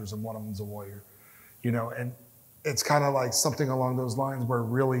soldiers, and 1 of them's a warrior. And it's kind of like something along those lines where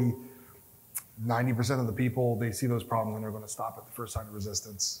really 90% of the people, they see those problems and they're going to stop at the first sign of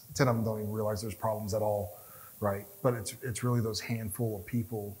resistance. 10 of them don't even realize there's problems at all, right? But it's really those handful of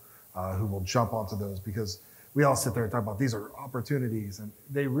people who will jump onto those, because we all sit there and talk about these are opportunities, and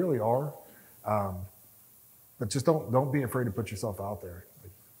they really are. But just don't be afraid to put yourself out there.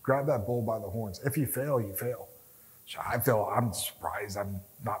 Like, grab that bull by the horns. If you fail, you fail. I'm surprised I'm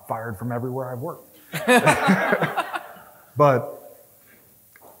not fired from everywhere I've worked. But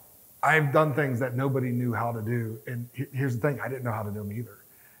I've done things that nobody knew how to do. And here's the thing, I didn't know how to do them either.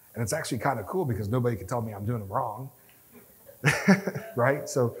 And it's actually kind of cool because nobody can tell me I'm doing them wrong. Right?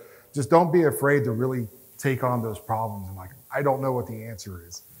 So just don't be afraid to really take on those problems. And like, I don't know what the answer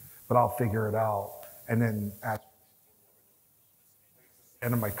is, but I'll figure it out. And then at the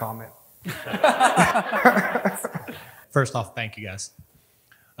end of my comment. First off, thank you guys.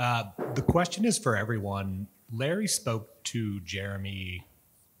 The question is for everyone. Larry spoke to Jeremy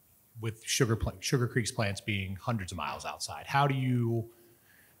with Sugar Creek's plants being hundreds of miles outside. How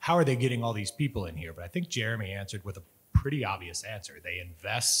are they getting all these people in here? But I think Jeremy answered with a pretty obvious answer. They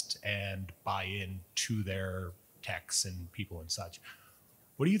invest and buy into their techs and people and such.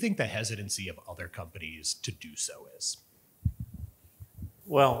 What do you think the hesitancy of other companies to do so is?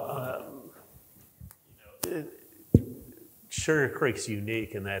 Well, Sugar Creek's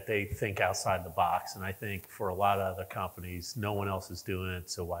unique in that they think outside the box, and I think for a lot of other companies, no one else is doing it,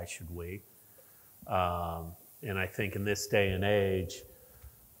 so why should we? And I think in this day and age,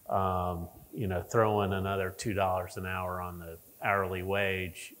 throwing another $2 an hour on the hourly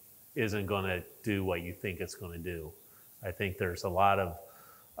wage isn't going to do what you think it's going to do. I think there's a lot of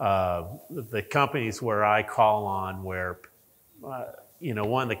the companies where I call on where,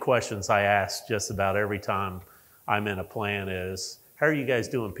 one of the questions I ask just about every time I'm in a plant is, how are you guys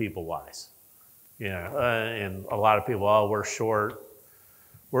doing people-wise? And a lot of people, we're short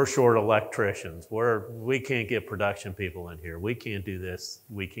electricians. We can't get production people in here. We can't do this.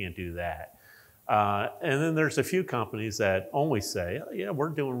 We can't do that. And then there's a few companies that only say, yeah, we're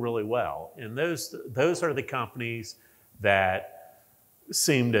doing really well. And those are the companies that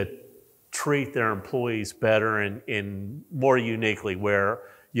seem to treat their employees better and more uniquely, where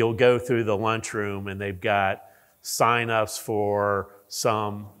you'll go through the lunchroom and they've got sign-ups for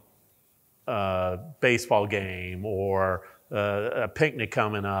some baseball game or a picnic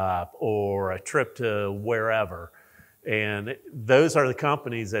coming up or a trip to wherever. And those are the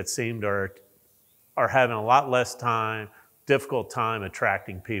companies that seem to are having a lot less difficult time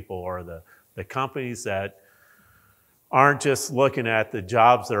attracting people, or the companies that aren't just looking at the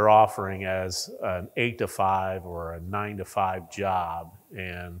jobs they're offering as an 8 to 5 or a 9 to 5 job.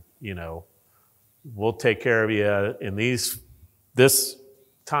 And, we'll take care of you in this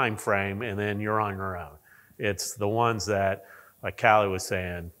time frame, and then you're on your own. It's the ones that, like Callie was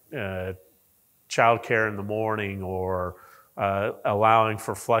saying, childcare in the morning, or allowing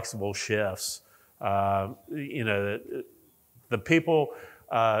for flexible shifts. The people,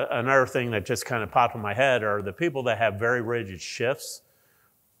 another thing that just kind of popped in my head are the people that have very rigid shifts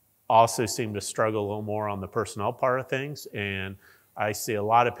also seem to struggle a little more on the personnel part of things. And I see a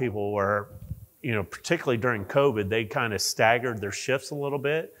lot of people where, particularly during COVID, they kind of staggered their shifts a little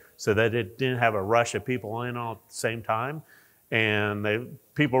bit so that it didn't have a rush of people in all at the same time. And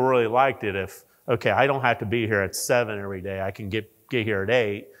people really liked it. I don't have to be here at 7 every day. I can get here at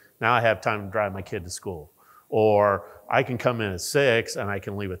 8. Now I have time to drive my kid to school. Or I can come in at 6 and I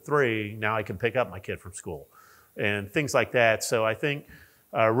can leave at 3. Now I can pick up my kid from school and things like that. So I think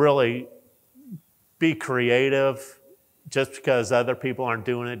really be creative. Just because other people aren't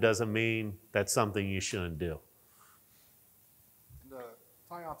doing it doesn't mean that's something you shouldn't do.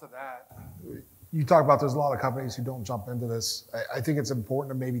 Tying on to that, you talk about there's a lot of companies who don't jump into this. I think it's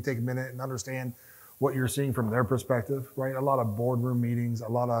important to maybe take a minute and understand what you're seeing from their perspective, right? A lot of boardroom meetings, a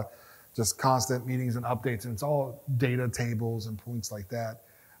lot of just constant meetings and updates, and it's all data tables and points like that.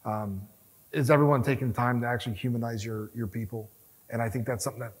 Is everyone taking time to actually humanize your people? And I think that's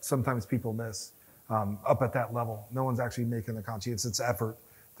something that sometimes people miss. Up at that level, no one's actually making a conscientious effort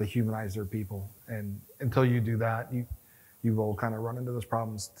to humanize their people. And until you do that, you will kind of run into those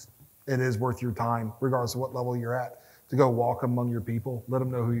problems. It is worth your time, regardless of what level you're at, to go walk among your people, let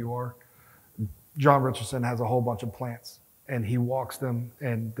them know who you are. John Richardson has a whole bunch of plants, and he walks them,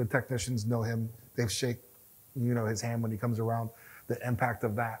 and the technicians know him. They've shaken, his hand when he comes around, the impact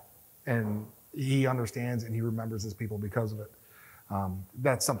of that. And he understands and he remembers his people because of it.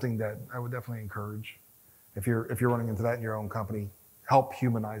 That's something that I would definitely encourage. If you're running into that in your own company, help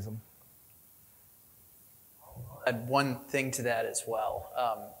humanize them. I'll add one thing to that as well.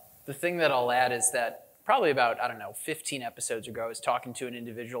 The thing that I'll add is that probably about, 15 episodes ago, I was talking to an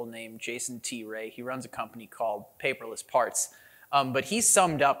individual named Jason T. Ray. He runs a company called Paperless Parts. But he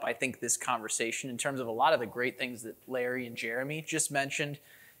summed up, I think, this conversation in terms of a lot of the great things that Larry and Jeremy just mentioned.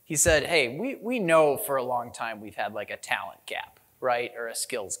 He said, hey, we know for a long time we've had like a talent gap, right? Or a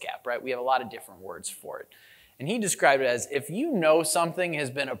skills gap, right? We have a lot of different words for it. And he described it as, if you know something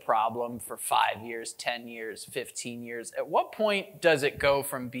has been a problem for 5 years, 10 years, 15 years, at what point does it go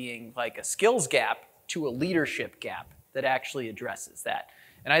from being like a skills gap to a leadership gap that actually addresses that?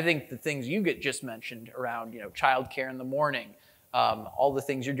 And I think the things you just mentioned around, childcare in the morning, all the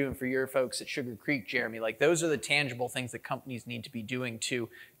things you're doing for your folks at Sugar Creek, Jeremy, like those are the tangible things that companies need to be doing to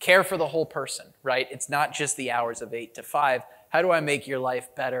care for the whole person, right? It's not just the hours of 8 to 5. How do I make your life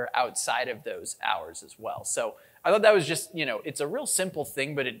better outside of those hours as well? So I thought that was just, it's a real simple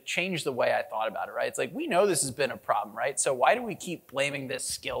thing, but it changed the way I thought about it, right? It's like, we know this has been a problem, right? So why do we keep blaming this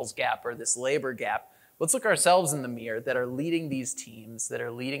skills gap or this labor gap? Let's look ourselves in the mirror that are leading these teams, that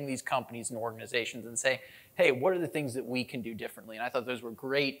are leading these companies and organizations, and say, hey, what are the things that we can do differently? And I thought those were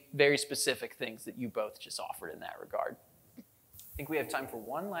great, very specific things that you both just offered in that regard. I think we have time for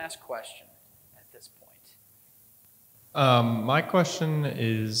one last question at this point. My question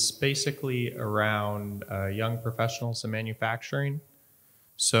is basically around young professionals in manufacturing.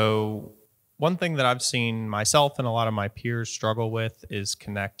 So one thing that I've seen myself and a lot of my peers struggle with is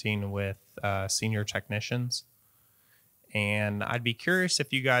connecting with senior technicians. And I'd be curious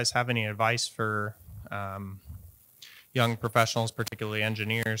if you guys have any advice for young professionals, particularly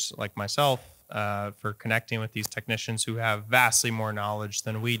engineers like myself, for connecting with these technicians who have vastly more knowledge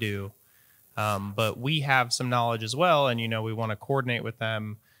than we do. But we have some knowledge as well, and we want to coordinate with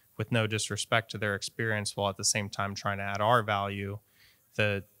them with no disrespect to their experience, while at the same time trying to add our value.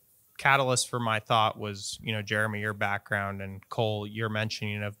 The catalyst for my thought was, Jeremy, your background, and Cole, your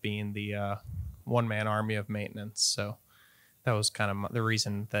mentioning of being the one-man army of maintenance. So that was kind of the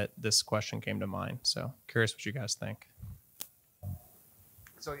reason that this question came to mind. So curious what you guys think.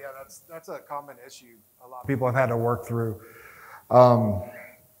 So yeah, that's a common issue a lot of people have had to work through.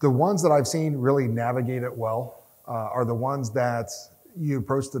 The ones that I've seen really navigate it well are the ones that you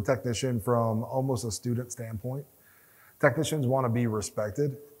approach the technician from almost a student standpoint. Technicians want to be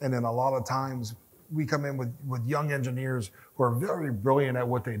respected, and then a lot of times we come in with young engineers who are very brilliant at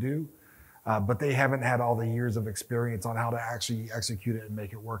what they do, but they haven't had all the years of experience on how to actually execute it and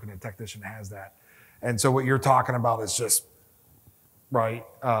make it work, and a technician has that. And so what you're talking about is just, right,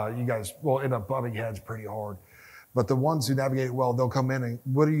 you guys will end up butting heads pretty hard. But the ones who navigate it well, they'll come in and,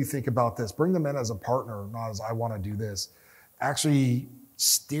 what do you think about this? Bring them in as a partner, not as I want to do this. Actually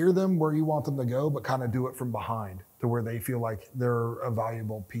steer them where you want them to go, but kind of do it from behind to where they feel like they're a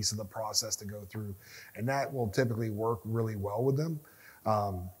valuable piece of the process to go through. And that will typically work really well with them.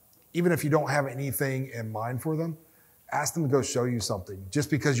 Even if you don't have anything in mind for them, ask them to go show you something just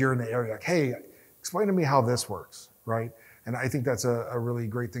because you're in the area. Like, hey, explain to me how this works, right? And I think that's a really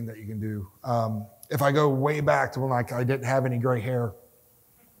great thing that you can do. If I go way back to when I didn't have any gray hair,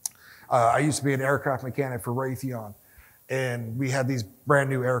 I used to be an aircraft mechanic for Raytheon. And we had these brand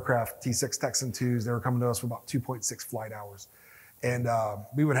new aircraft, T6 Texan 2s. They were coming to us for about 2.6 flight hours. And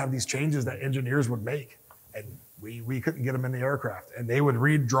we would have these changes that engineers would make. And we couldn't get them in the aircraft. And they would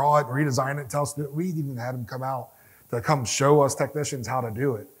redraw it, redesign it, tell us that we even had them come out to come show us technicians how to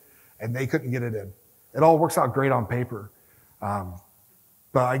do it. And they couldn't get it in. It all works out great on paper. But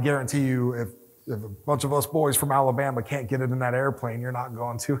I guarantee you, if a bunch of us boys from Alabama can't get it in that airplane, you're not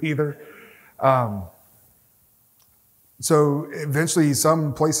going to either. So eventually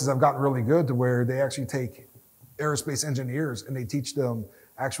some places have gotten really good to where they actually take aerospace engineers and they teach them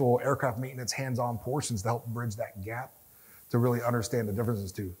actual aircraft maintenance hands-on portions to help bridge that gap to really understand the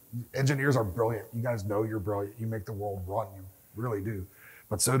differences too. Engineers are brilliant. You guys know you're brilliant. You make the world run. You really do.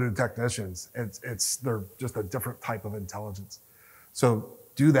 But so do technicians. They're just a different type of intelligence. So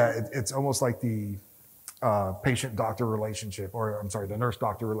do that. It's almost like the patient-doctor relationship, or I'm sorry, the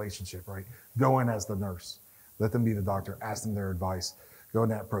nurse-doctor relationship, right? Go in as the nurse. Let them be the doctor. Ask them their advice. Go in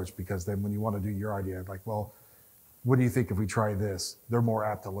that approach, because then when you want to do your idea, like, well, what do you think if we try this? They're more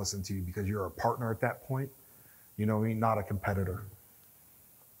apt to listen to you because you're a partner at that point. You know what I mean? Not a competitor.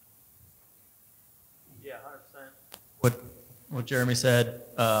 Yeah, 100%. What Jeremy said,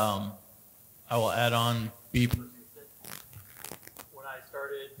 I will add on, be persistent. When I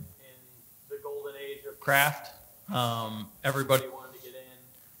started in the golden age of craft, everybody wanted to get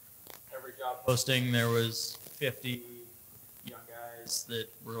in. Every job posting, there was 50 young guys that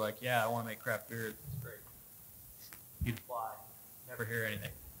were like, yeah, I want to make craft beer. It's great. You'd fly, never hear anything.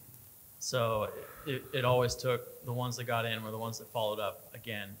 So it always took, the ones that got in were the ones that followed up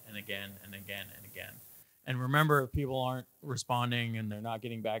again and again and again and again. And remember, if people aren't responding and they're not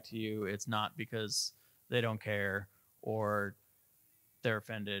getting back to you, it's not because they don't care or they're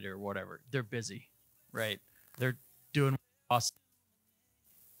offended or whatever. They're busy, right? They're doing awesome.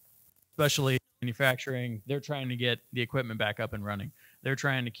 especially manufacturing, they're trying to get the equipment back up and running. They're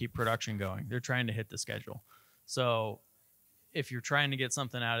trying to keep production going. They're trying to hit the schedule. So if you're trying to get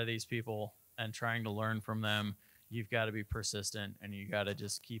something out of these people and trying to learn from them, you've got to be persistent and you got to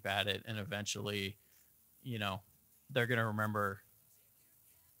just keep at it. And eventually, you know, they're going to remember,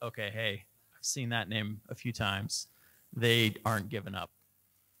 okay, hey, I've seen that name a few times. They aren't giving up.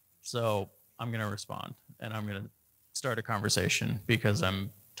 So I'm going to respond and I'm going to start a conversation because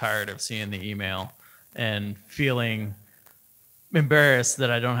I'm tired of seeing the email and feeling embarrassed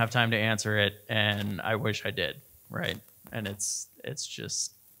that I don't have time to answer it. And I wish I did. Right. And it's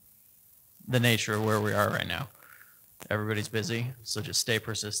just the nature of where we are right now. Everybody's busy. So just stay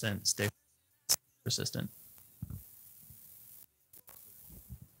persistent, stay persistent.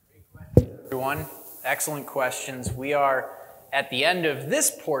 Everyone, excellent questions. We are at the end of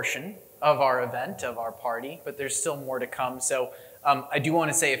this portion of our event, of our party, but there's still more to come. So I do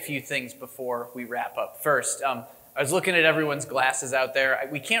want to say a few things before we wrap up. First, I was looking at everyone's glasses out there.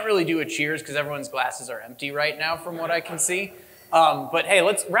 We can't really do a cheers because everyone's glasses are empty right now from what I can see. But hey,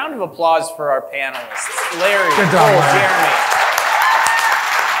 let's round of applause for our panelists. Larry, Cole, Jeremy.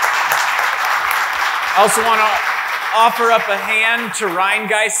 I also want to offer up a hand to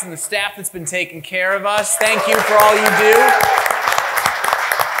Rhinegeist and the staff that's been taking care of us. Thank you for all you do.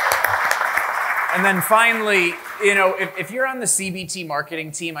 And then finally, you know, if you're on the CBT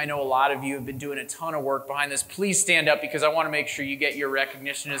marketing team, I know a lot of you have been doing a ton of work behind this. Please stand up because I want to make sure you get your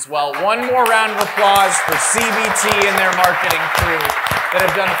recognition as well. One more round of applause for CBT and their marketing crew that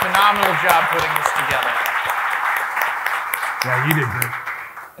have done a phenomenal job putting this together. Yeah, you did great.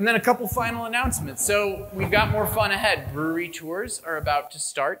 And then a couple final announcements. So we've got more fun ahead. Brewery tours are about to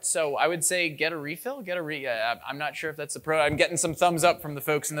start. So I would say get a refill. I'm not sure if that's the pro. I'm getting some thumbs up from the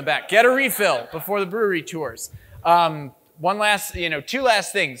folks in the back. Get a refill before the brewery tours. Two last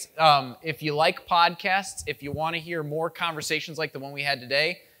things. If you like podcasts, if you want to hear more conversations like the one we had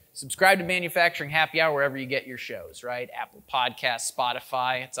today, subscribe to Manufacturing Happy Hour wherever you get your shows, right? Apple Podcasts,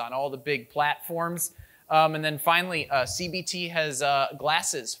 Spotify. It's on all the big platforms. And then finally, CBT has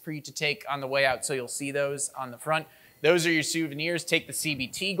glasses for you to take on the way out, so you'll see those on the front. Those are your souvenirs. Take the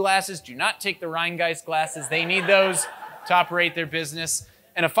CBT glasses. Do not take the Rhinegeist glasses. They need those to operate their business.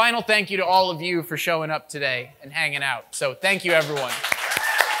 And a final thank you to all of you for showing up today and hanging out. So thank you, everyone.